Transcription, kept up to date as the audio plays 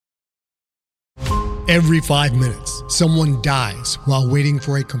Every 5 minutes, someone dies while waiting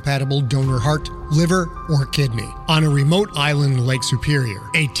for a compatible donor heart, liver, or kidney. On a remote island in Lake Superior,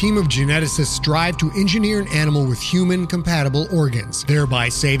 a team of geneticists strive to engineer an animal with human-compatible organs, thereby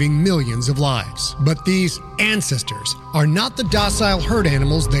saving millions of lives. But these ancestors are not the docile herd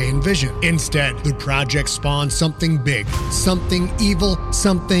animals they envision. Instead, the project spawns something big, something evil,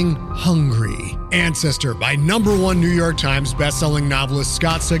 something hungry. Ancestor by #1 New York Times bestselling novelist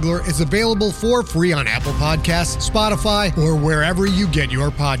Scott Sigler is available for free on Apple Podcasts, Spotify, or wherever you get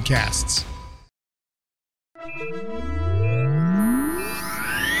your podcasts.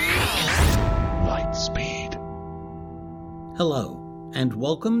 Lightspeed. Hello, and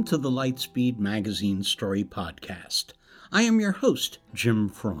welcome to the Lightspeed Magazine Story Podcast. I am your host, Jim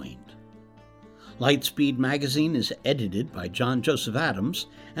Freund. Lightspeed Magazine is edited by John Joseph Adams,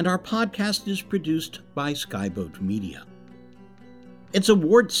 and our podcast is produced by Skyboat Media. It's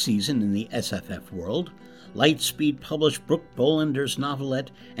award season in the SFF world. Lightspeed published Brooke Bolander's novelette,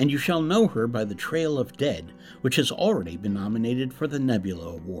 And You Shall Know Her by the Trail of Dead, which has already been nominated for the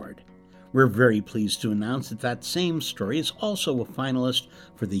Nebula Award. We're very pleased to announce that that same story is also a finalist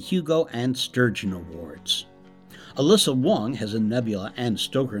for the Hugo and Sturgeon Awards. Alyssa Wong has a Nebula and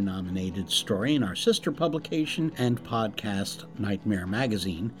Stoker-nominated story in our sister publication and podcast, Nightmare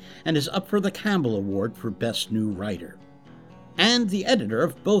Magazine, and is up for the Campbell Award for Best New Writer. And the editor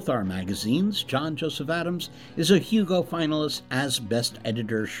of both our magazines, John Joseph Adams, is a Hugo finalist as Best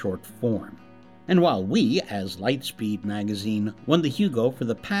Editor Short Form. And while we, as Lightspeed Magazine, won the Hugo for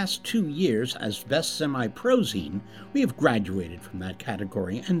the past 2 years as Best Semi-Prozine, we have graduated from that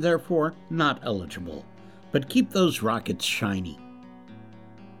category and therefore not eligible. But keep those rockets shiny.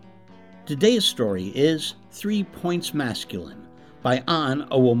 Today's story is 3 Points Masculine by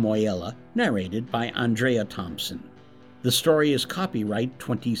Owomoyela, narrated by Andrea Thompson. The story is copyright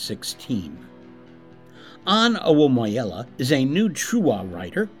 2016. Owomoyela is a new Chua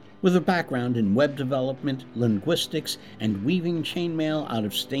writer with a background in web development, linguistics, and weaving chainmail out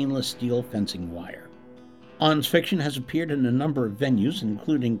of stainless steel fencing wire. On's fiction has appeared in a number of venues,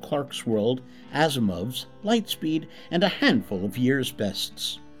 including Clark's World, Asimov's, Lightspeed, and a handful of year's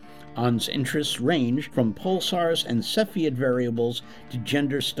bests. On's interests range from pulsars and Cepheid variables to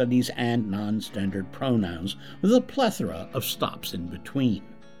gender studies and non-standard pronouns, with a plethora of stops in between.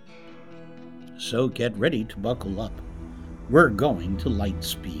 So get ready to buckle up. We're going to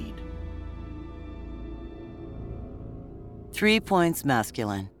Lightspeed. 3 Points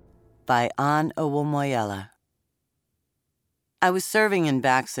Masculine by Owomoyela. I was serving in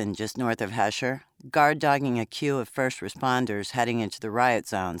Baxen, just north of Hesher, guard-dogging a queue of first responders heading into the riot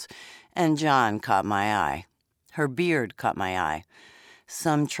zones, and John caught my eye. Her beard caught my eye.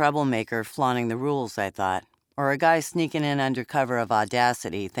 Some troublemaker flaunting the rules, I thought, or a guy sneaking in under cover of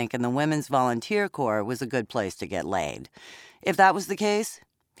audacity thinking the Women's Volunteer Corps was a good place to get laid. If that was the case,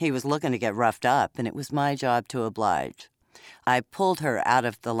 he was looking to get roughed up, and it was my job to oblige. I pulled her out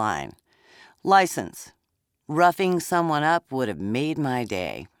of the line. License. Roughing someone up would have made my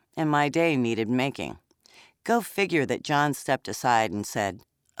day, and my day needed making. Go figure that John stepped aside and said,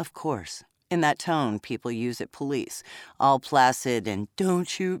 "Of course," in that tone people use at police, all placid and "don't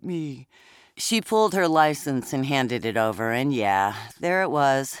shoot me." She pulled her license and handed it over, and yeah, there it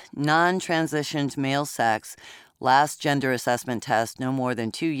was, non-transitioned male sex, last gender assessment test no more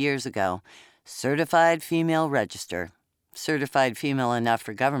than 2 years ago, certified female register. Certified female enough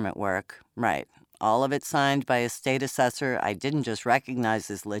for government work, right. All of it signed by a state assessor I didn't just recognize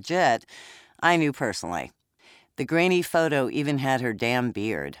as legit, I knew personally. The grainy photo even had her damn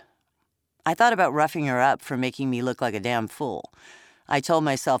beard. I thought about roughing her up for making me look like a damn fool. I told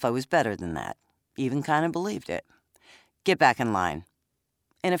myself I was better than that. Even kind of believed it. Get back in line.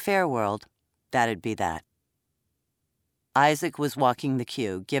 In a fair world, that'd be that. Isaac was walking the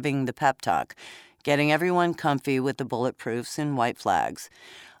queue, giving the pep talk, getting everyone comfy with the bulletproofs and white flags.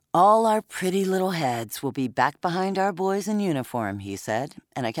 All our pretty little heads will be back behind our boys in uniform, he said,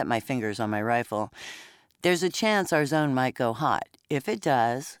 and I kept my fingers on my rifle. There's a chance our zone might go hot. If it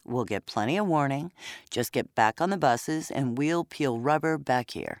does, we'll get plenty of warning. Just get back on the buses and we'll peel rubber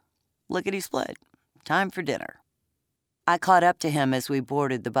back here. Lickety-split. Time for dinner. I caught up to him as we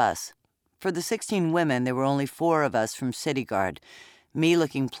boarded the bus. For the 16 women, there were only 4 of us from City Guard, me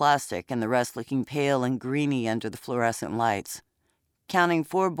looking plastic and the rest looking pale and greeny under the fluorescent lights. Counting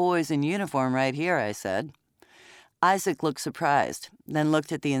 4 boys in uniform right here, I said. Isaac looked surprised, then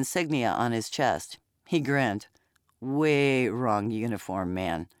looked at the insignia on his chest. He grinned. Way wrong uniform,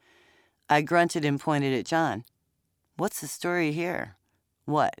 man. I grunted and pointed at John. What's the story here?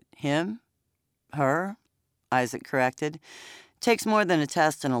 What, him? Her? Isaac corrected. Takes more than a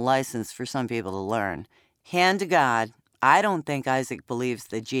test and a license for some people to learn. Hand to God, I don't think Isaac believes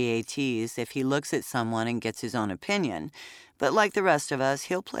the GATs if he looks at someone and gets his own opinion. But like the rest of us,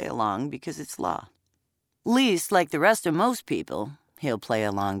 he'll play along because it's law. Least, like the rest of most people, he'll play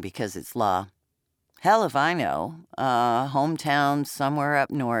along because it's law. Hell if I know. Hometown somewhere up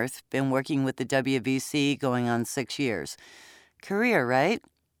north, been working with the WVC going on 6 years. Career, right?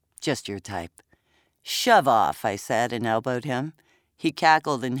 Just your type. Shove off, I said and elbowed him. He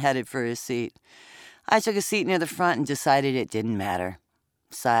cackled and headed for his seat. I took a seat near the front and decided it didn't matter.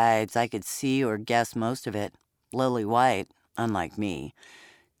 Besides, I could see or guess most of it. Lily White, unlike me.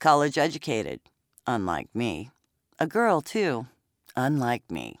 College educated, unlike me. A girl, too, unlike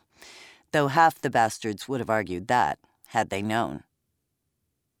me. Though half the bastards would have argued that, had they known.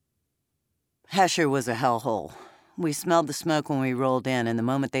 Hesher was a hellhole. We smelled the smoke when we rolled in, and the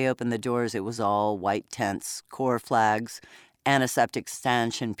moment they opened the doors, it was all white tents, Corps flags, antiseptic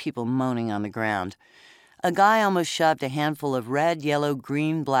stench, and people moaning on the ground. A guy almost shoved a handful of red, yellow,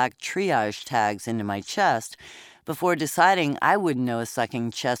 green, black triage tags into my chest before deciding I wouldn't know a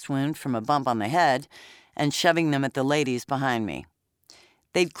sucking chest wound from a bump on the head and shoving them at the ladies behind me.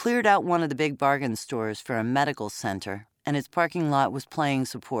 They'd cleared out one of the big bargain stores for a medical center, and its parking lot was playing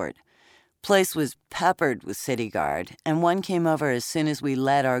support. Place was peppered with city guard, and one came over as soon as we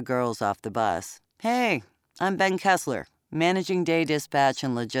led our girls off the bus. Hey, I'm Ben Kessler, managing day dispatch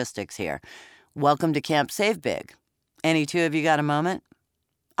and logistics here. Welcome to Camp Save Big. Any two of you got a moment?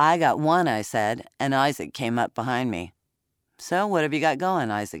 I got one, I said, and Isaac came up behind me. So what have you got going?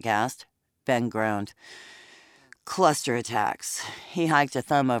 Isaac asked. Ben groaned. Cluster attacks. He hiked a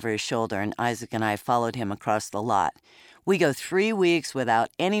thumb over his shoulder, and Isaac and I followed him across the lot. We go 3 weeks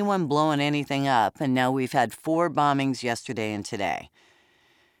without anyone blowing anything up, and now we've had 4 bombings yesterday and today.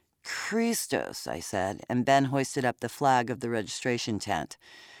 Christos, I said, and Ben hoisted up the flag of the registration tent.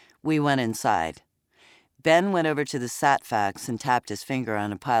 We went inside. Ben went over to the SatFax and tapped his finger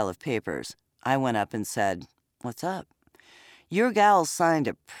on a pile of papers. I went up and said, "What's up?" "Your gal signed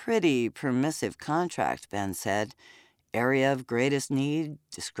a pretty permissive contract," Ben said. "Area of greatest need,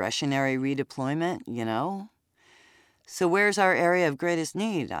 discretionary redeployment, you know." "So where's our area of greatest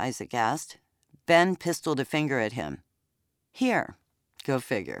need?" Isaac asked. Ben pistoled a finger at him. "Here. Go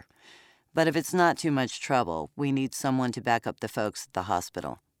figure. But if it's not too much trouble, we need someone to back up the folks at the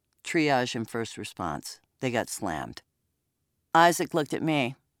hospital. Triage and first response. They got slammed." Isaac looked at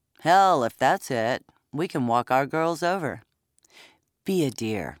me. "Hell, if that's it, we can walk our girls over." "Be a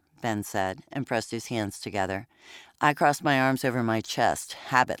dear," Ben said, and pressed his hands together. I crossed my arms over my chest,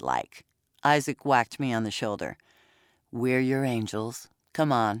 habit-like. Isaac whacked me on the shoulder. "We're your angels.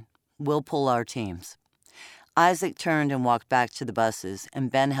 Come on, we'll pull our teams." Isaac turned and walked back to the buses,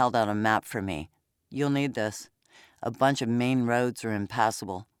 and Ben held out a map for me. "You'll need this. A bunch of main roads are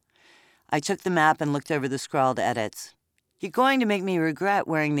impassable." I took the map and looked over the scrawled edits. "You're going to make me regret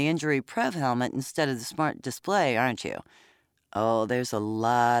wearing the injury prev helmet instead of the smart display, aren't you?" "Oh, there's a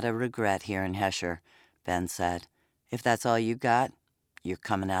lot of regret here in Hesher," Ben said. "If that's all you got, you're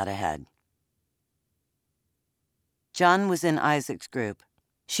coming out ahead." John was in Isaac's group.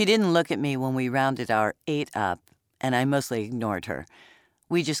 She didn't look at me when we rounded our 8 up, and I mostly ignored her.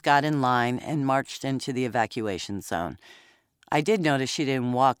 We just got in line and marched into the evacuation zone. I did notice she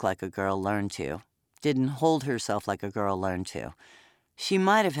didn't walk like a girl learned to, didn't hold herself like a girl learned to. She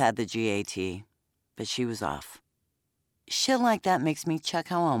might have had the GAT, but she was off. Shit like that makes me check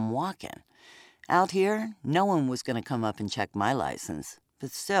how I'm walking. Out here, no one was going to come up and check my license,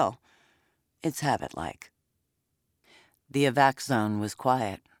 but still, it's habit-like. The evac zone was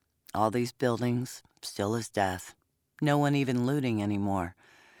quiet. All these buildings, still as death. No one even looting anymore.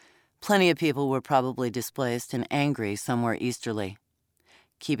 Plenty of people were probably displaced and angry somewhere easterly,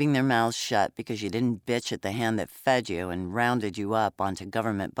 keeping their mouths shut because you didn't bitch at the hand that fed you and rounded you up onto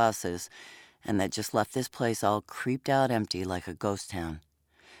government buses, and that just left this place all creeped out empty like a ghost town.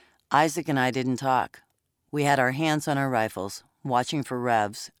 Isaac and I didn't talk. We had our hands on our rifles, watching for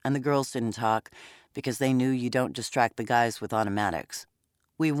revs, and the girls didn't talk because they knew you don't distract the guys with automatics.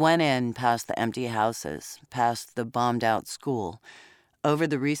 We went in past the empty houses, past the bombed-out school, over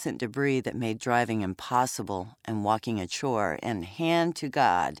the recent debris that made driving impossible and walking a chore, and hand to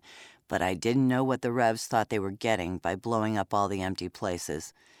God, but I didn't know what the revs thought they were getting by blowing up all the empty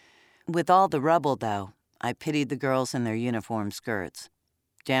places. With all the rubble, though, I pitied the girls in their uniform skirts.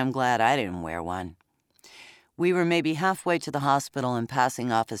 Damn glad I didn't wear one. We were maybe halfway to the hospital and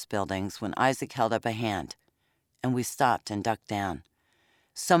passing office buildings when Isaac held up a hand, and we stopped and ducked down.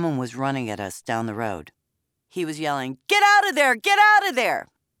 Someone was running at us down the road. He was yelling, "Get out of there! Get out of there!"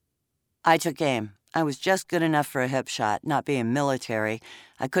 I took aim. I was just good enough for a hip shot, not being military.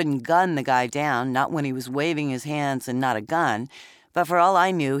 I couldn't gun the guy down, not when he was waving his hands and not a gun, but for all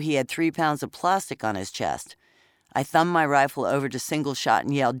I knew, he had 3 pounds of plastic on his chest. I thumbed my rifle over to single shot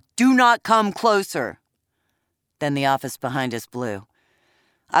and yelled, "Do not come closer!" Then the office behind us blew.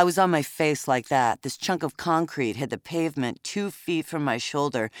 I was on my face like that. This chunk of concrete hit the pavement 2 feet from my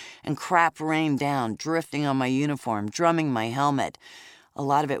shoulder, and crap rained down, drifting on my uniform, drumming my helmet. A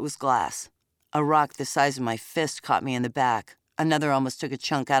lot of it was glass. A rock the size of my fist caught me in the back. Another almost took a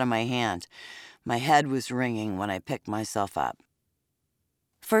chunk out of my hand. My head was ringing when I picked myself up.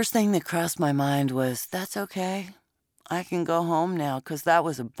 First thing that crossed my mind was, that's okay. I can go home now, 'cause that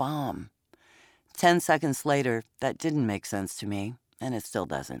was a bomb. 10 seconds later, that didn't make sense to me, and it still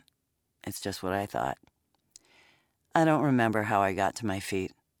doesn't. It's just what I thought. I don't remember how I got to my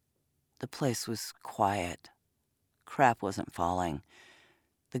feet. The place was quiet. Crap wasn't falling.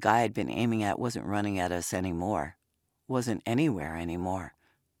 The guy I'd been aiming at wasn't running at us anymore. Wasn't anywhere anymore.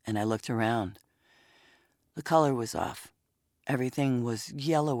 And I looked around. The color was off. Everything was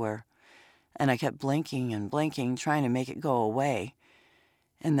yellower. And I kept blinking and blinking, trying to make it go away.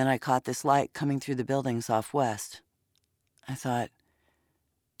 And then I caught this light coming through the buildings off west. I thought,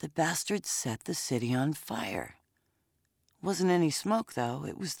 the bastard set the city on fire. Wasn't any smoke, though.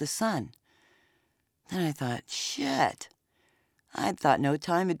 It was the sun. Then I thought, shit. I'd thought no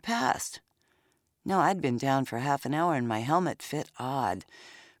time had passed. No, I'd been down for half an hour and my helmet fit odd.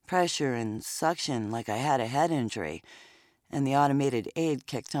 Pressure and suction like I had a head injury. And the automated aid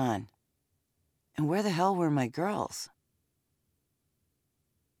kicked on. And where the hell were my girls?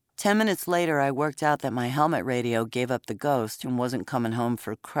 10 minutes later, I worked out that my helmet radio gave up the ghost and wasn't coming home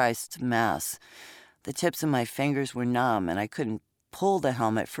for Christ's Mass. The tips of my fingers were numb, and I couldn't pull the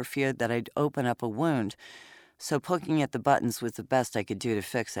helmet for fear that I'd open up a wound, so poking at the buttons was the best I could do to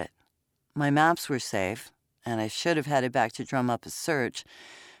fix it. My maps were safe, and I should have headed back to drum up a search,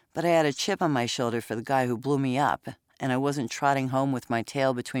 but I had a chip on my shoulder for the guy who blew me up, and I wasn't trotting home with my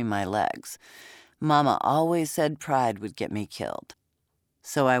tail between my legs. Mama always said pride would get me killed.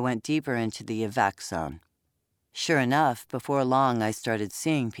 So I went deeper into the evac zone. Sure enough, before long I started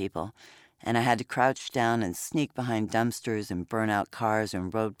seeing people, and I had to crouch down and sneak behind dumpsters and burn out cars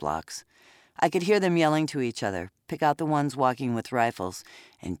and roadblocks. I could hear them yelling to each other, pick out the ones walking with rifles,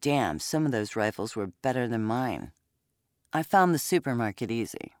 and damn, some of those rifles were better than mine. I found the supermarket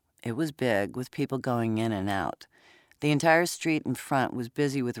easy. It was big, with people going in and out. The entire street in front was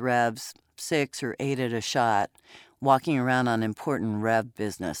busy with revs, 6 or 8 at a shot, walking around on important rev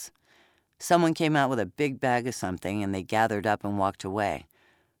business. Someone came out with a big bag of something, and they gathered up and walked away.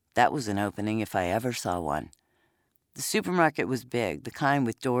 That was an opening if I ever saw one. The supermarket was big, the kind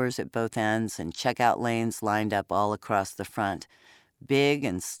with doors at both ends and checkout lanes lined up all across the front. Big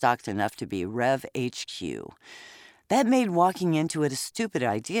and stocked enough to be Rev HQ. That made walking into it a stupid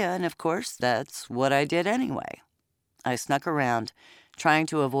idea, and of course, that's what I did anyway. I snuck around, trying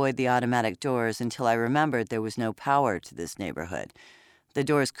to avoid the automatic doors until I remembered there was no power to this neighborhood. The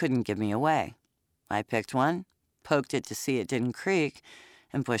doors couldn't give me away. I picked one, poked it to see it didn't creak,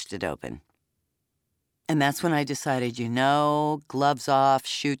 and pushed it open. And that's when I decided, gloves off,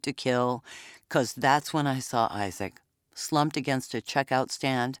 shoot to kill, 'cause that's when I saw Isaac, slumped against a checkout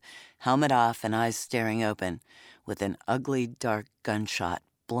stand, helmet off and eyes staring open, with an ugly, dark gunshot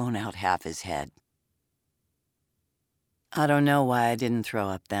blown out half his head. I don't know why I didn't throw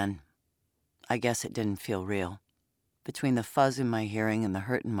up then. I guess it didn't feel real. Between the fuzz in my hearing and the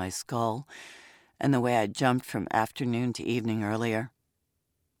hurt in my skull, and the way I jumped from afternoon to evening earlier,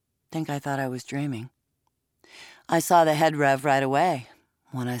 think I thought I was dreaming. I saw the head rev right away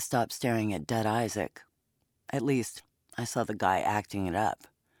when I stopped staring at dead Isaac. At least, I saw the guy acting it up.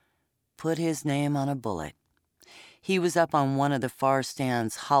 Put his name on a bullet. He was up on one of the far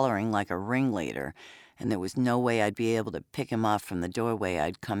stands hollering like a ringleader, and there was no way I'd be able to pick him off from the doorway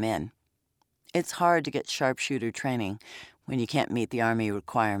I'd come in. It's hard to get sharpshooter training when you can't meet the Army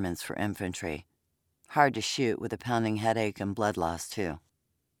requirements for infantry. Hard to shoot with a pounding headache and blood loss, too.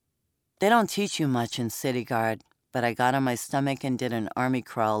 They don't teach you much in City Guard, but I got on my stomach and did an army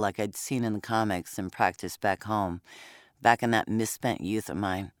crawl like I'd seen in the comics and practiced back home, back in that misspent youth of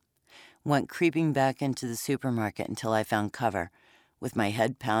mine. Went creeping back into the supermarket until I found cover, with my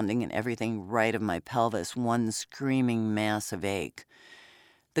head pounding and everything right of my pelvis one screaming mass of ache.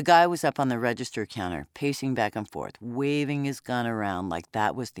 The guy was up on the register counter, pacing back and forth, waving his gun around like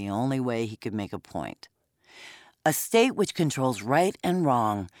that was the only way he could make a point. A state which controls right and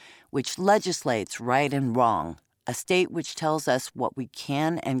wrong, which legislates right and wrong, a state which tells us what we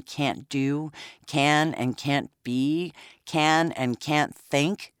can and can't do, can and can't be, can and can't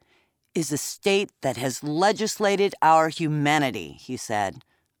think, is a state that has legislated our humanity, he said.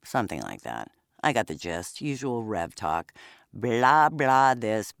 Something like that. I got the gist. Usual Rev talk. Blah, blah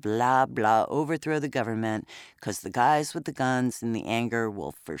this, blah, blah, overthrow the government, 'cause the guys with the guns and the anger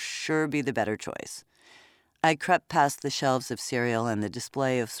will for sure be the better choice. I crept past the shelves of cereal and the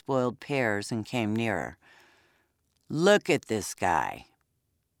display of spoiled pears and came nearer. Look at this guy.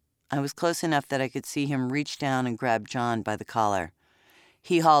 I was close enough that I could see him reach down and grab John by the collar.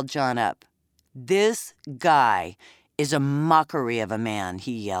 He hauled John up. This guy is a mockery of a man,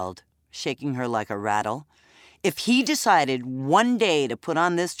 he yelled, shaking her like a rattle. If he decided one day to put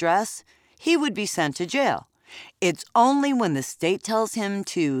on this dress, he would be sent to jail. It's only when the state tells him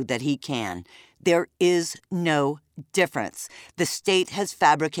to that he can. There is no difference. The state has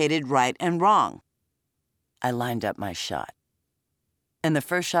fabricated right and wrong. I lined up my shot. And the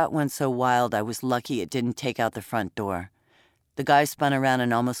first shot went so wild I was lucky it didn't take out the front door. The guy spun around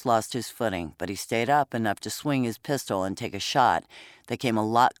and almost lost his footing, but he stayed up enough to swing his pistol and take a shot that came a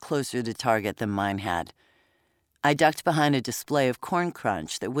lot closer to target than mine had. I ducked behind a display of corn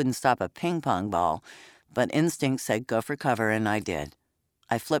crunch that wouldn't stop a ping-pong ball, but instinct said go for cover, and I did.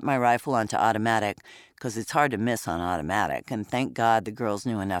 I flipped my rifle onto automatic, 'cause it's hard to miss on automatic, and thank God the girls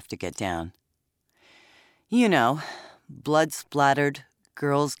knew enough to get down. You know, blood splattered,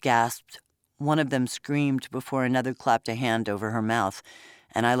 girls gasped, one of them screamed before another clapped a hand over her mouth,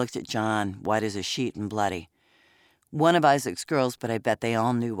 and I looked at John, white as a sheet and bloody. One of Isaac's girls, but I bet they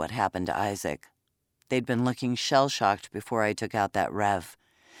all knew what happened to Isaac. They'd been looking shell-shocked before I took out that Rev.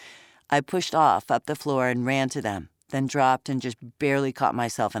 I pushed off up the floor and ran to them, then dropped and just barely caught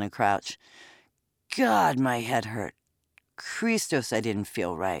myself in a crouch. God, my head hurt. Christos, I didn't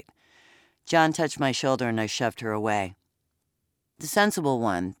feel right. John touched my shoulder and I shoved her away. The sensible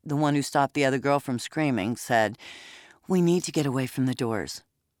one, the one who stopped the other girl from screaming, said, "We need to get away from the doors."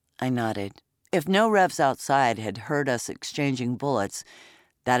 I nodded. If no Revs outside had heard us exchanging bullets,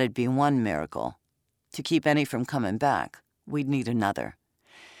 that'd be one miracle. To keep any from coming back, we'd need another.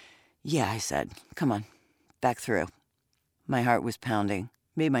 Yeah, I said, come on, back through. My heart was pounding,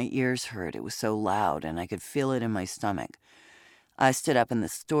 made my ears hurt. It was so loud, and I could feel it in my stomach. I stood up and the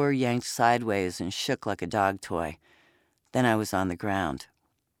store yanked sideways and shook like a dog toy. Then I was on the ground.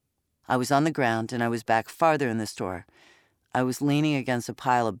 I was on the ground, and I was back farther in the store. I was leaning against a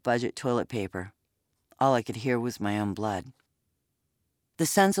pile of budget toilet paper. All I could hear was my own blood. The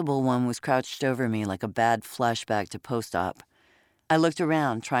sensible one was crouched over me like a bad flashback to post-op. I looked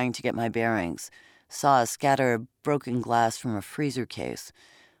around, trying to get my bearings, saw a scatter of broken glass from a freezer case,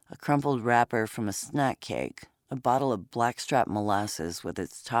 a crumpled wrapper from a snack cake, a bottle of blackstrap molasses with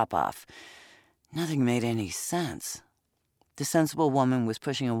its top off. Nothing made any sense. The sensible woman was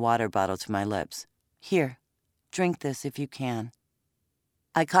pushing a water bottle to my lips. Here, drink this if you can.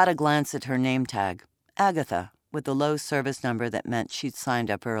 I caught a glance at her name tag, Agatha, with the low service number that meant she'd signed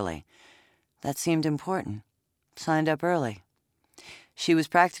up early. That seemed important. Signed up early. She was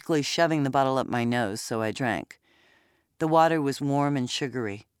practically shoving the bottle up my nose, so I drank. The water was warm and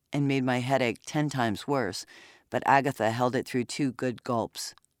sugary and made my headache 10 times worse, but Agatha held it through 2 good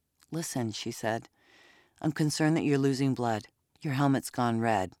gulps. Listen, she said. I'm concerned that you're losing blood. Your helmet's gone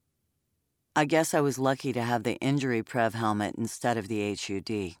red. I guess I was lucky to have the injury prev helmet instead of the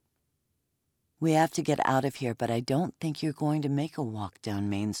HUD. We have to get out of here, but I don't think you're going to make a walk down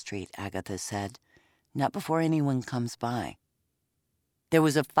Main Street, Agatha said. Not before anyone comes by. There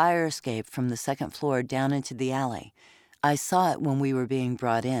was a fire escape from the 2nd floor down into the alley. I saw it when we were being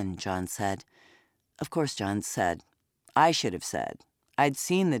brought in, John said. Of course, John said. I should have said. I'd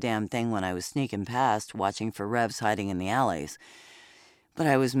seen the damn thing when I was sneaking past, watching for Revs hiding in the alleys. But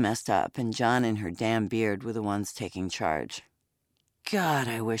I was messed up, and John and her damn beard were the ones taking charge. God,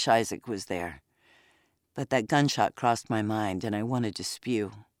 I wish Isaac was there. But that gunshot crossed my mind, and I wanted to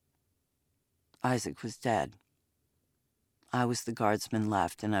spew. Isaac was dead. I was the guardsman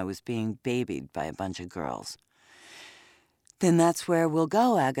left, and I was being babied by a bunch of girls. Then that's where we'll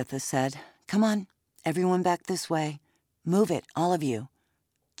go, Agatha said. Come on, everyone back this way. Move it, all of you.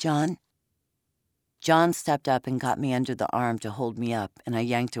 John? John stepped up and got me under the arm to hold me up, and I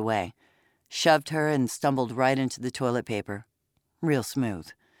yanked away, shoved her and stumbled right into the toilet paper. Real smooth.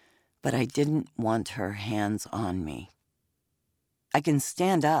 But I didn't want her hands on me. I can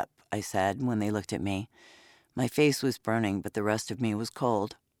stand up, I said when they looked at me. My face was burning, but the rest of me was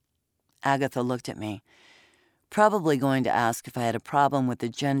cold. Agatha looked at me, probably going to ask if I had a problem with the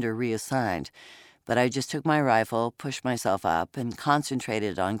gender reassigned, but I just took my rifle, pushed myself up, and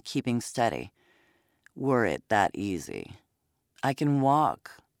concentrated on keeping steady. Were it that easy? I can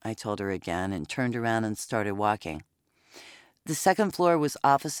walk, I told her again, and turned around and started walking. The second floor was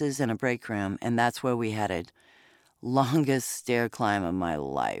offices and a break room, and that's where we headed. Longest stair climb of my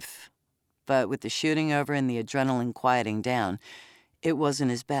life. But with the shooting over and the adrenaline quieting down, it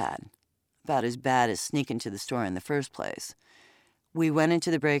wasn't as bad. About as bad as sneaking to the store in the first place. We went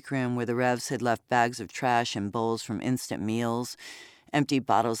into the break room where the Revs had left bags of trash and bowls from instant meals, empty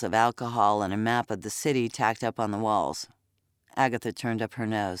bottles of alcohol, and a map of the city tacked up on the walls. Agatha turned up her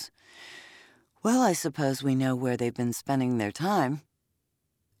nose. Well, I suppose we know where they've been spending their time.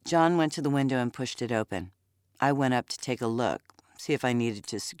 John went to the window and pushed it open. I went up to take a look, see if I needed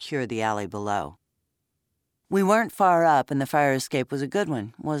to secure the alley below. We weren't far up, and the fire escape was a good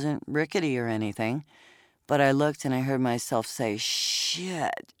one. Wasn't rickety or anything. But I looked and I heard myself say,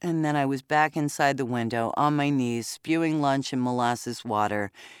 shit, and then I was back inside the window, on my knees, spewing lunch and molasses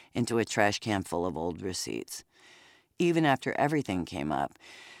water into a trash can full of old receipts. Even after everything came up,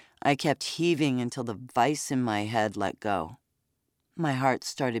 I kept heaving until the vice in my head let go. My heart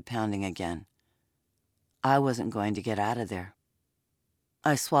started pounding again. I wasn't going to get out of there.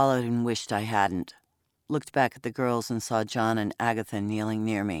 I swallowed and wished I hadn't. Looked back at the girls and saw John and Agatha kneeling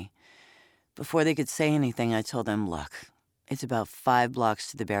near me. Before they could say anything, I told them, look, it's about 5 blocks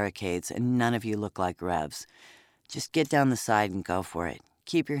to the barricades, and none of you look like Revs. Just get down the side and go for it.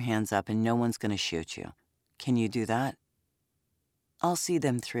 Keep your hands up, and no one's going to shoot you. Can you do that? I'll see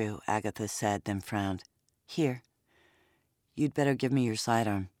them through, Agatha said, then frowned. Here. You'd better give me your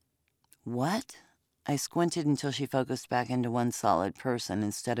sidearm. What? I squinted until she focused back into one solid person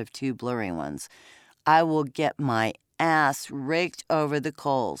instead of 2 blurry ones. I will get my ass raked over the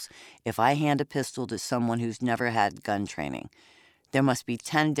coals if I hand a pistol to someone who's never had gun training. There must be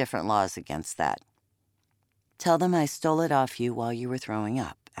 10 different laws against that. Tell them I stole it off you while you were throwing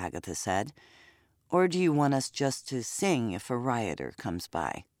up, Agatha said. Or do you want us just to sing if a rioter comes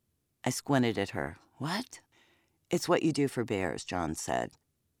by? I squinted at her. What? It's what you do for bears, John said.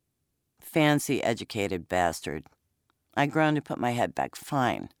 Fancy educated bastard. I groaned and put my head back.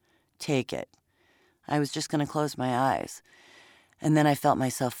 Fine. Take it. I was just going to close my eyes. And then I felt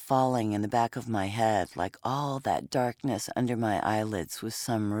myself falling in the back of my head like all that darkness under my eyelids was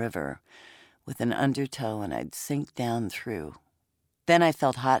some river with an undertow and I'd sink down through. Then I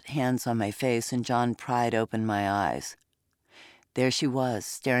felt hot hands on my face and John pried open my eyes. There she was,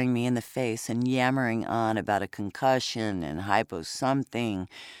 staring me in the face and yammering on about a concussion and hypo something.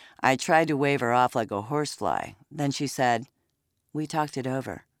 I tried to wave her off like a horsefly. Then she said, we talked it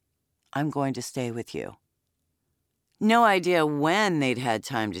over. I'm going to stay with you. No idea when they'd had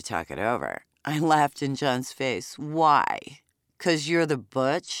time to talk it over. I laughed in John's face. Why? 'Cause you're the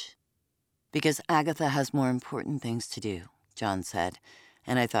butch? Because Agatha has more important things to do, John said.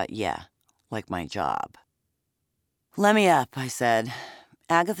 And I thought, yeah, like my job. Let me up, I said.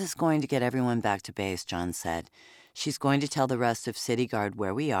 Agatha's going to get everyone back to base, John said. She's going to tell the rest of City Guard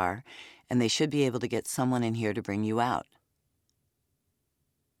where we are, and they should be able to get someone in here to bring you out.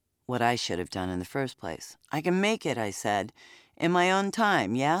 What I should have done in the first place. I can make it, I said, in my own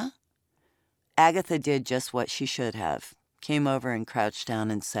time, yeah? Agatha did just what she should have. Came over and crouched down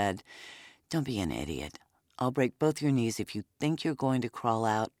and said, don't be an idiot. I'll break both your knees if you think you're going to crawl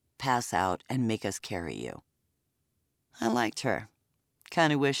out, pass out, and make us carry you. I liked her.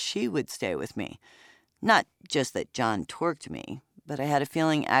 Kind of wish she would stay with me. Not just that John torqued me, but I had a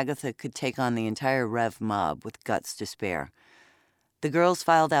feeling Agatha could take on the entire Rev mob with guts to spare. The girls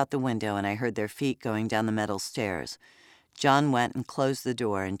filed out the window, and I heard their feet going down the metal stairs. John went and closed the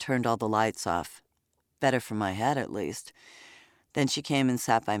door and turned all the lights off. Better for my head, at least. Then she came and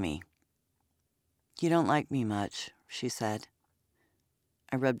sat by me. You don't like me much, she said.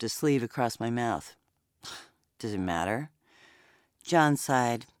 I rubbed a sleeve across my mouth. Does it matter? John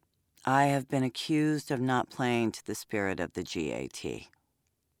sighed. I have been accused of not playing to the spirit of the GAT.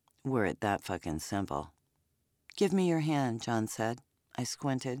 Were it that fucking simple. Give me your hand, John said. I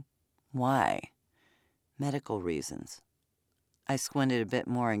squinted. Why? Medical reasons. I squinted a bit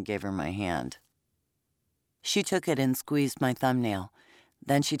more and gave her my hand. She took it and squeezed my thumbnail.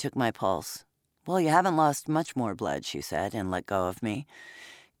 Then she took my pulse. Well, you haven't lost much more blood, she said, and let go of me.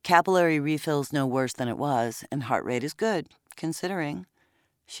 Capillary refill's no worse than it was, and heart rate is good, considering.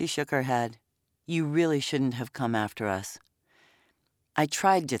 She shook her head. You really shouldn't have come after us. I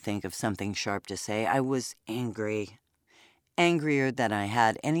tried to think of something sharp to say. I was angry. Angrier than I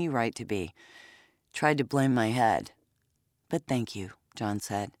had any right to be. Tried to blame my head. But thank you, John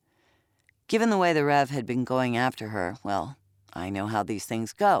said. Given the way the Rev had been going after her, well, I know how these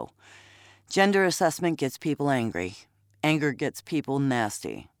things go. Gender assessment gets people angry. Anger gets people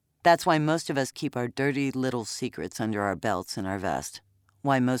nasty. That's why most of us keep our dirty little secrets under our belts and our vest.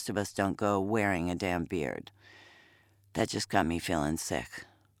 Why most of us don't go wearing a damn beard. That just got me feeling sick.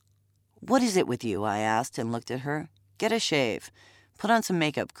 "What is it with you?" I asked and looked at her. "Get a shave. Put on some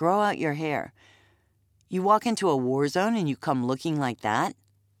makeup. Grow out your hair. You walk into a war zone and you come looking like that?"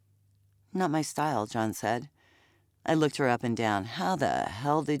 "Not my style," John said. I looked her up and down. "How the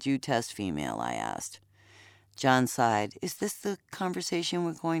hell did you test female?" I asked. John sighed. "Is this the conversation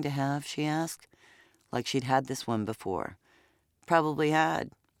we're going to have?" she asked, like she'd had this one before. Probably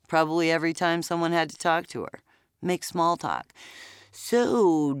had. Probably every time someone had to talk to her. Make small talk.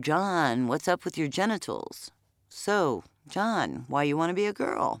 "So, John, what's up with your genitals?" "So, John, why you want to be a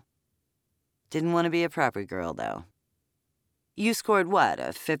girl?" Didn't want to be a proper girl, though. "You scored what,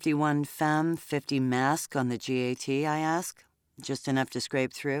 a 51 femme, 50 masc on the GAT, I asked? Just enough to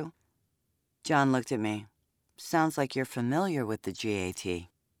scrape through?" John looked at me. "Sounds like you're familiar with the GAT."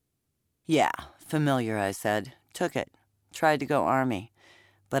 "Yeah, familiar," I said. "Took it. Tried to go Army.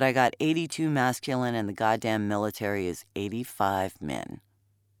 But I got 82 masculine and the goddamn military is 85 men.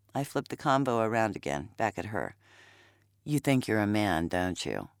 I flipped the combo around again, back at her. "You think you're a man, don't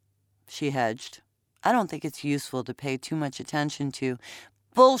you?" She hedged. "I don't think it's useful to pay too much attention to—"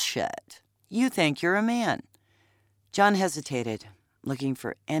 "Bullshit! You think you're a man." John hesitated, looking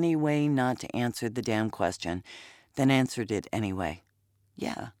for any way not to answer the damn question, then answered it anyway.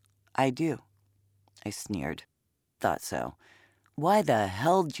 "Yeah, I do." I sneered. "Thought so. Why the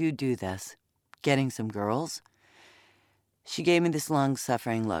hell'd you do this? Getting some girls?" She gave me this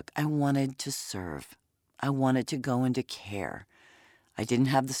long-suffering look. "I wanted to serve. I wanted to go into care. I didn't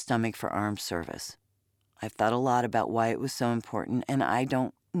have the stomach for armed service. I've thought a lot about why it was so important, and I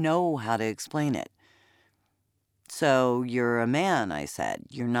don't know how to explain it." "So you're a man," I said.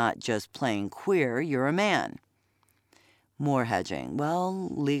 "You're not just playing queer, you're a man." More hedging. "Well,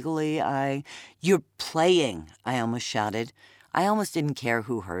 legally, You're playing," I almost shouted. I almost didn't care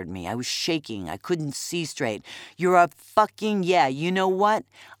who heard me. I was shaking. I couldn't see straight. "You're a fucking, yeah, you know what?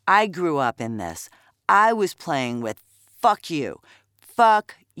 I grew up in this. I was playing with fuck you.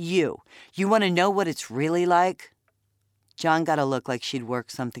 Fuck you. You want to know what it's really like?" John got a look like she'd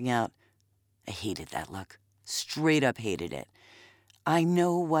worked something out. I hated that look. Straight up hated it. "I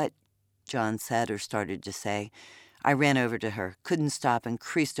know what," John said or started to say. I ran over to her. Couldn't stop, and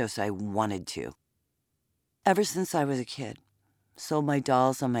Christos, I wanted to. Ever since I was a kid. Sold my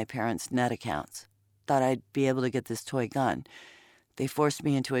dolls on my parents' net accounts. Thought I'd be able to get this toy gun. They forced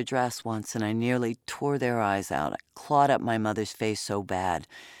me into a dress once, and I nearly tore their eyes out. I clawed up my mother's face so bad.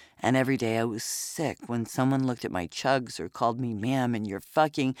 And every day I was sick when someone looked at my chugs or called me ma'am, and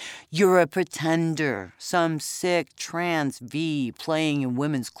you're a pretender. Some sick trans V playing in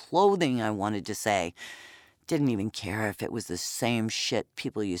women's clothing, I wanted to say. Didn't even care if it was the same shit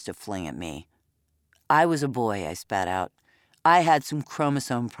people used to fling at me. "I was a boy," I spat out. "I had some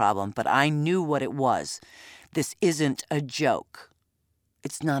chromosome problem, but I knew what it was. This isn't a joke."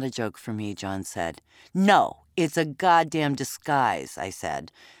 "It's not a joke for me," John said. "No, it's a goddamn disguise," I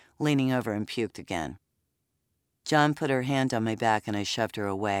said, leaning over and puked again. John put her hand on my back and I shoved her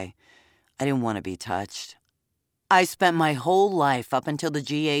away. I didn't want to be touched. I spent my whole life up until the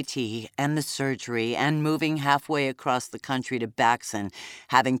GAT and the surgery and moving halfway across the country to Baxen,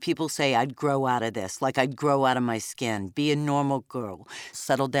 having people say I'd grow out of this, like I'd grow out of my skin, be a normal girl,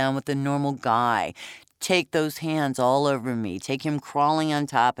 settle down with a normal guy, take those hands all over me, take him crawling on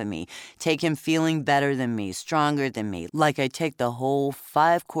top of me, take him feeling better than me, stronger than me, like I'd take the whole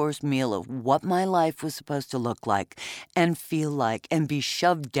 5-course meal of what my life was supposed to look like and feel like and be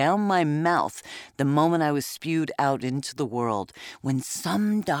shoved down my mouth the moment I was spewed out into the world, when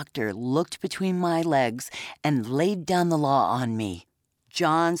some doctor looked between my legs and laid down the law on me.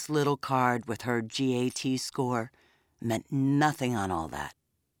 John's little card with her GAT score meant nothing on all that.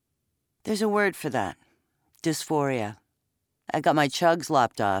 There's a word for that. Dysphoria. I got my chugs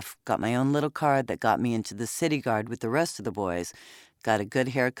lopped off, got my own little card that got me into the city guard with the rest of the boys, got a good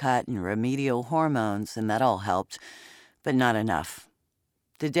haircut and remedial hormones, and that all helped, but not enough.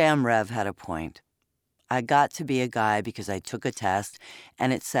 The damn Rev had a point. I got to be a guy because I took a test,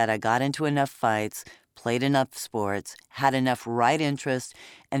 and it said I got into enough fights, played enough sports, had enough right interests,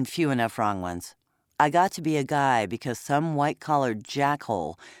 and few enough wrong ones. I got to be a guy because some white-collared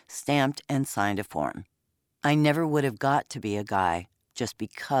jackhole stamped and signed a form. I never would have got to be a guy just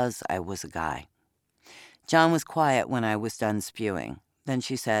because I was a guy. John was quiet when I was done spewing. Then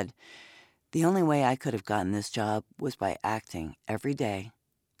she said, "The only way I could have gotten this job was by acting every day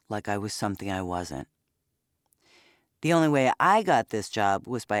like I was something I wasn't. The only way I got this job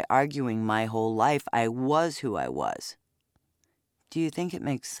was by arguing my whole life I was who I was." "Do you think it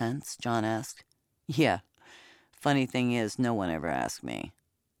makes sense?" John asked. "Yeah. Funny thing is, no one ever asked me."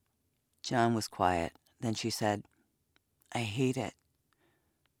 John was quiet. Then she said, I hate it.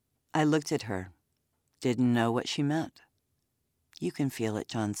 I looked at her, didn't know what she meant. You can feel it,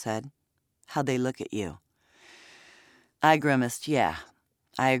 John said, how they look at you. I grimaced, yeah,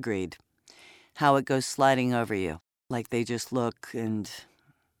 I agreed. How it goes sliding over you, like they just look and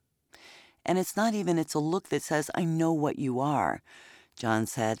it's not even, it's a look that says, I know what you are, John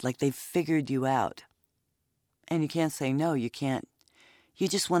said, like they've figured you out. And you can't say no, you can't. You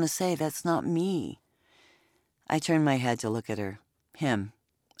just want to say, that's not me. I turned my head to look at her. Him.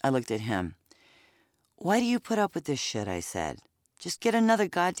 I looked at him. Why do you put up with this shit, I said. Just get another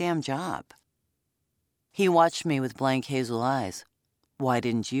goddamn job. He watched me with blank hazel eyes. Why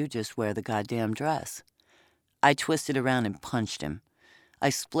didn't you just wear the goddamn dress? I twisted around and punched him. I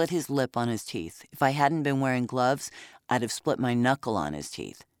split his lip on his teeth. If I hadn't been wearing gloves, I'd have split my knuckle on his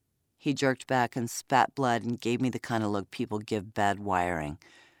teeth. He jerked back and spat blood and gave me the kind of look people give bad wiring.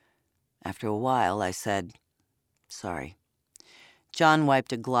 After a while, I said, sorry. John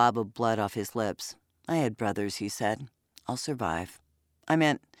wiped a glob of blood off his lips. I had brothers, he said. I'll survive.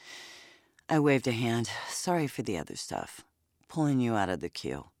 I waved a hand. Sorry for the other stuff. Pulling you out of the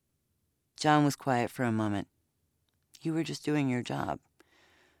queue. John was quiet for a moment. You were just doing your job.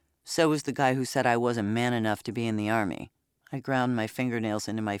 So was the guy who said I wasn't man enough to be in the Army. I ground my fingernails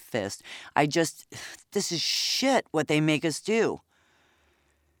into my fist. This is shit what they make us do.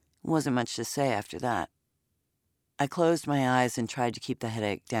 Wasn't much to say after that. I closed my eyes and tried to keep the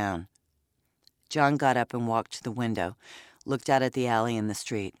headache down. John got up and walked to the window, looked out at the alley and the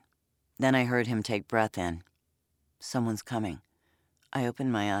street. Then I heard him take breath in. Someone's coming. I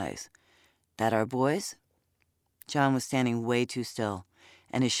opened my eyes. That our boys? John was standing way too still,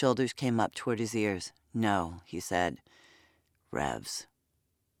 and his shoulders came up toward his ears. No, he said. Revs.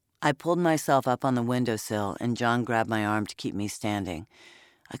 I pulled myself up on the windowsill, and John grabbed my arm to keep me standing.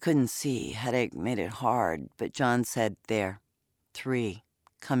 I couldn't see. Headache made it hard, but John said, there. 3,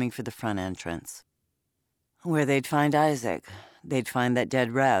 coming for the front entrance. Where they'd find Isaac. They'd find that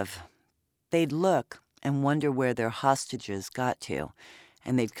dead Rev. They'd look and wonder where their hostages got to,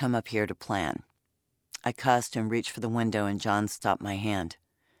 and they'd come up here to plan. I cussed and reached for the window, and John stopped my hand.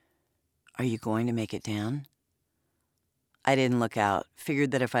 Are you going to make it down? I didn't look out,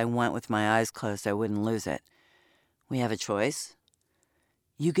 figured that if I went with my eyes closed, I wouldn't lose it. We have a choice.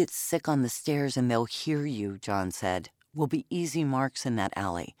 You get sick on the stairs and they'll hear you, John said. We'll be easy marks in that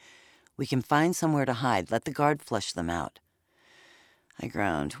alley. We can find somewhere to hide. Let the guard flush them out. I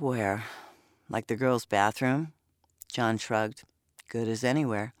groaned. Where? Like the girls' bathroom? John shrugged. Good as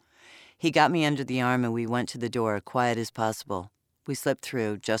anywhere. He got me under the arm and we went to the door, quiet as possible. We slipped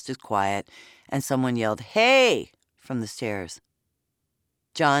through, just as quiet, and someone yelled, "Hey!" from the stairs.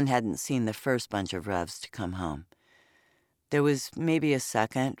 John hadn't seen the first bunch of Revs to come home. There was maybe a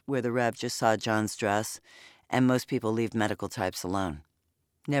second where the Rev just saw John's dress, and most people leave medical types alone.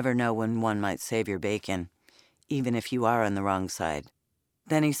 Never know when one might save your bacon, even if you are on the wrong side.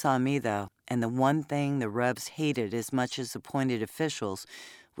 Then he saw me, though, and the one thing the Revs hated as much as appointed officials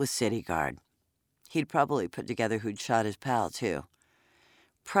was city guard. He'd probably put together who'd shot his pal, too.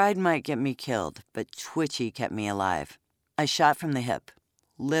 Pride might get me killed, but twitchy kept me alive. I shot from the hip,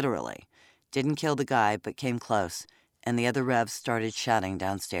 literally. Didn't kill the guy, but came close, and the other Revs started shouting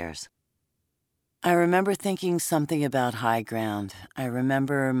downstairs. I remember thinking something about high ground. I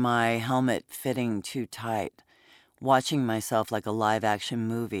remember my helmet fitting too tight, watching myself like a live-action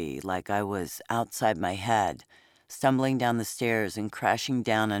movie, like I was outside my head, stumbling down the stairs and crashing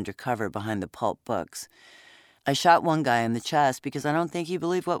down under cover behind the pulp books. I shot one guy in the chest because I don't think he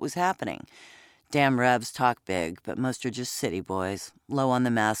believed what was happening. Damn Revs talk big, but most are just city boys, low on the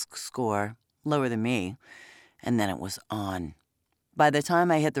mask score, lower than me. And then it was on. By the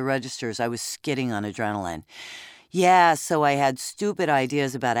time I hit the registers, I was skidding on adrenaline. Yeah, so I had stupid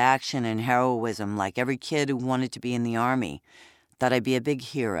ideas about action and heroism like every kid who wanted to be in the Army. Thought I'd be a big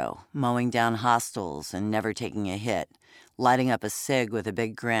hero, mowing down hostiles and never taking a hit, lighting up a cig with a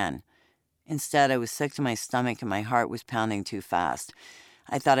big grin. Instead, I was sick to my stomach and my heart was pounding too fast.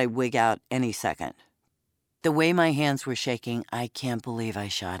 I thought I'd wig out any second. The way my hands were shaking, I can't believe I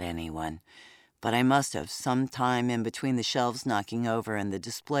shot anyone. But I must have, sometime in between the shelves knocking over and the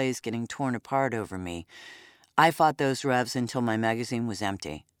displays getting torn apart over me. I fought those Revs until my magazine was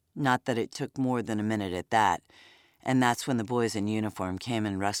empty. Not that it took more than a minute at that. And that's when the boys in uniform came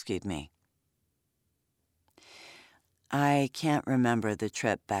and rescued me. I can't remember the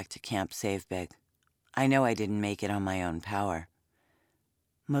trip back to Camp Save Big. I know I didn't make it on my own power.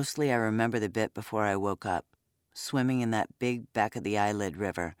 Mostly I remember the bit before I woke up, swimming in that big back-of-the-eyelid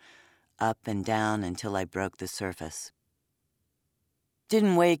river, up and down until I broke the surface.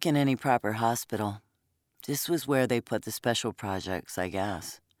 Didn't wake in any proper hospital. This was where they put the special projects, I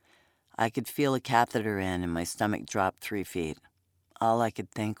guess. I could feel a catheter in and my stomach dropped 3 feet. All I could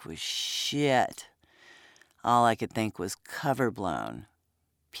think was shit. All I could think was cover blown.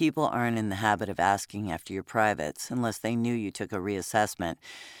 People aren't in the habit of asking after your privates unless they knew you took a reassessment,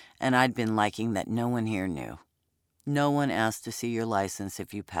 and I'd been liking that no one here knew. No one asked to see your license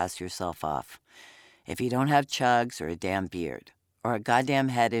if you pass yourself off. If you don't have chugs or a damn beard, or a goddamn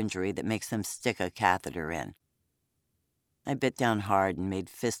head injury that makes them stick a catheter in. I bit down hard and made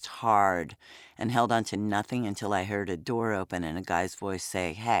fists hard and held on to nothing until I heard a door open and a guy's voice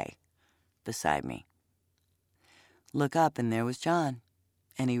say, "Hey," beside me. Look up and there was John,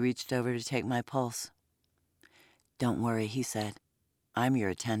 and he reached over to take my pulse. "Don't worry," he said. "I'm your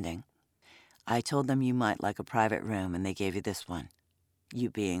attending. I told them you might like a private room and they gave you this one, you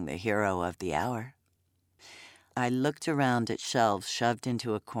being the hero of the hour." I looked around at shelves shoved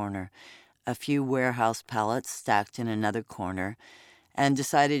into a corner, a few warehouse pallets stacked in another corner, and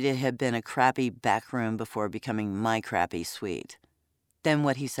decided it had been a crappy back room before becoming my crappy suite. Then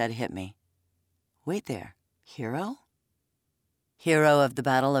what he said hit me. "Wait there, hero?" "Hero of the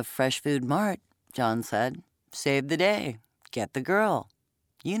Battle of Fresh Food Mart," John said. "Save the day. Get the girl.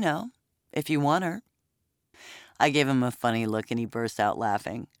 You know, if you want her." I gave him a funny look and he burst out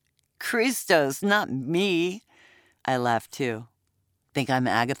laughing. "Christos, not me." I laughed too. "Think I'm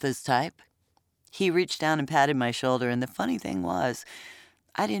Agatha's type?" He reached down and patted my shoulder, and the funny thing was,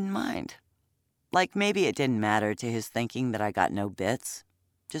 I didn't mind. Like maybe it didn't matter to his thinking that I got no bits,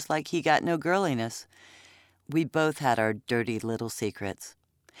 just like he got no girliness. We both had our dirty little secrets.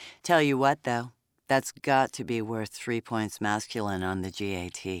 Tell you what, though, that's got to be worth 3 points masculine on the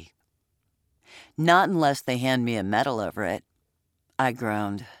GAT. Not unless they hand me a medal over it. I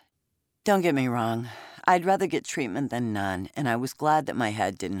groaned. Don't get me wrong. I'd rather get treatment than none, and I was glad that my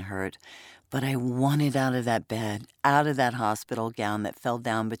head didn't hurt. But I wanted out of that bed, out of that hospital gown that fell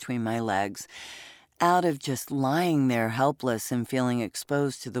down between my legs, out of just lying there helpless and feeling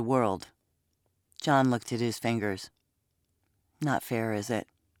exposed to the world. John looked at his fingers. Not fair, is it?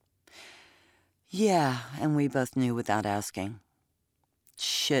 Yeah, and we both knew without asking.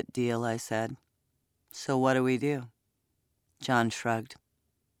 Shit deal, I said. So what do we do? John shrugged.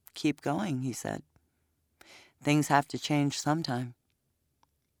 Keep going, he said. Things have to change sometime.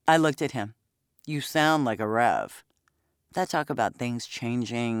 I looked at him. You sound like a rev. That talk about things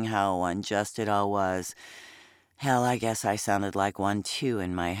changing, how unjust it all was. Hell, I guess I sounded like one too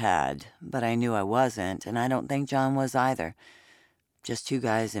in my head, but I knew I wasn't, and I don't think John was either. Just two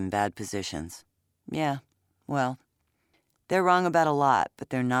guys in bad positions. Yeah, well, they're wrong about a lot, but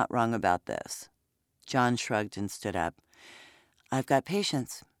they're not wrong about this. John shrugged and stood up. I've got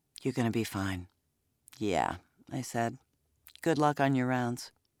patience. You're gonna be fine. Yeah, I said. Good luck on your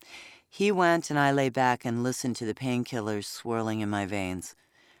rounds. He went, and I lay back and listened to the painkillers swirling in my veins.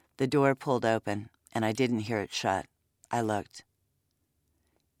 The door pulled open, and I didn't hear it shut. I looked.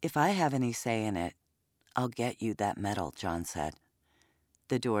 If I have any say in it, I'll get you that medal, John said.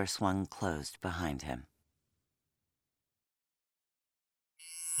 The door swung closed behind him.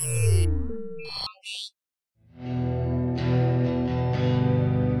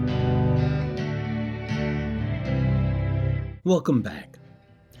 Welcome back.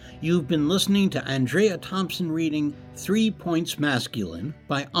 You've been listening to Andrea Thompson reading 3 Points Masculine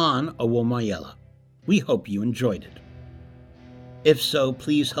by Owomoyela. We hope you enjoyed it. If so,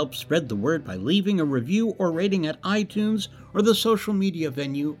 please help spread the word by leaving a review or rating at iTunes or the social media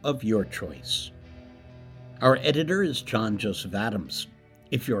venue of your choice. Our editor is John Joseph Adams.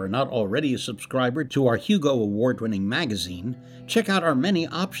 If you are not already a subscriber to our Hugo Award-winning magazine, check out our many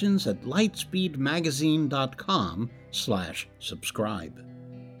options at lightspeedmagazine.com/subscribe.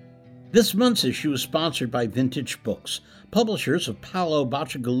 This month's issue is sponsored by Vintage Books, publishers of Paolo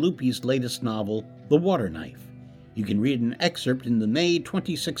Bacigalupi's latest novel, The Water Knife. You can read an excerpt in the May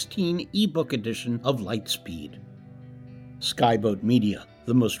 2016 ebook edition of Lightspeed. Skyboat Media,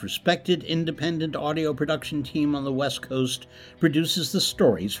 the most respected independent audio production team on the West Coast, produces the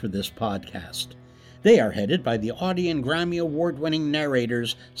stories for this podcast. They are headed by the Audie and Grammy Award-winning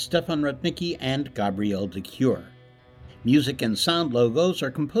narrators Stefan Rudnicki and Gabrielle DeCure. Music and sound logos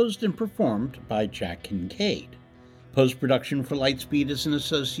are composed and performed by Jack Kincaid. Post-production for Lightspeed is in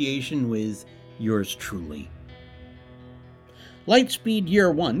association with yours truly. Lightspeed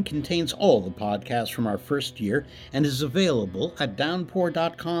Year 1 contains all the podcasts from our first year and is available at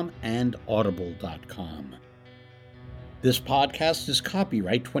downpour.com and audible.com. This podcast is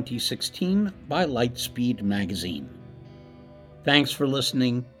copyright 2016 by Lightspeed Magazine. Thanks for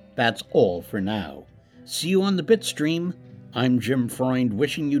listening. That's all for now. See you on the Bitstream. I'm Jim Freund,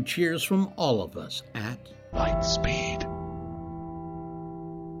 wishing you cheers from all of us at Lightspeed.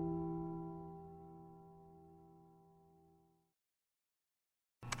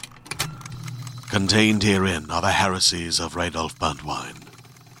 Contained herein are the heresies of Radolf Burntwine,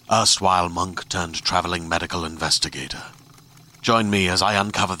 erstwhile monk turned traveling medical investigator. Join me as I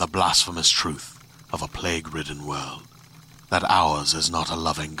uncover the blasphemous truth of a plague-ridden world, that ours is not a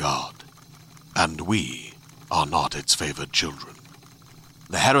loving God, and we are not its favored children.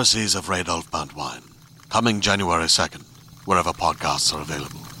 The heresies of Radolf Burntwine, coming January 2nd, wherever podcasts are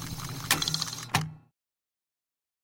available.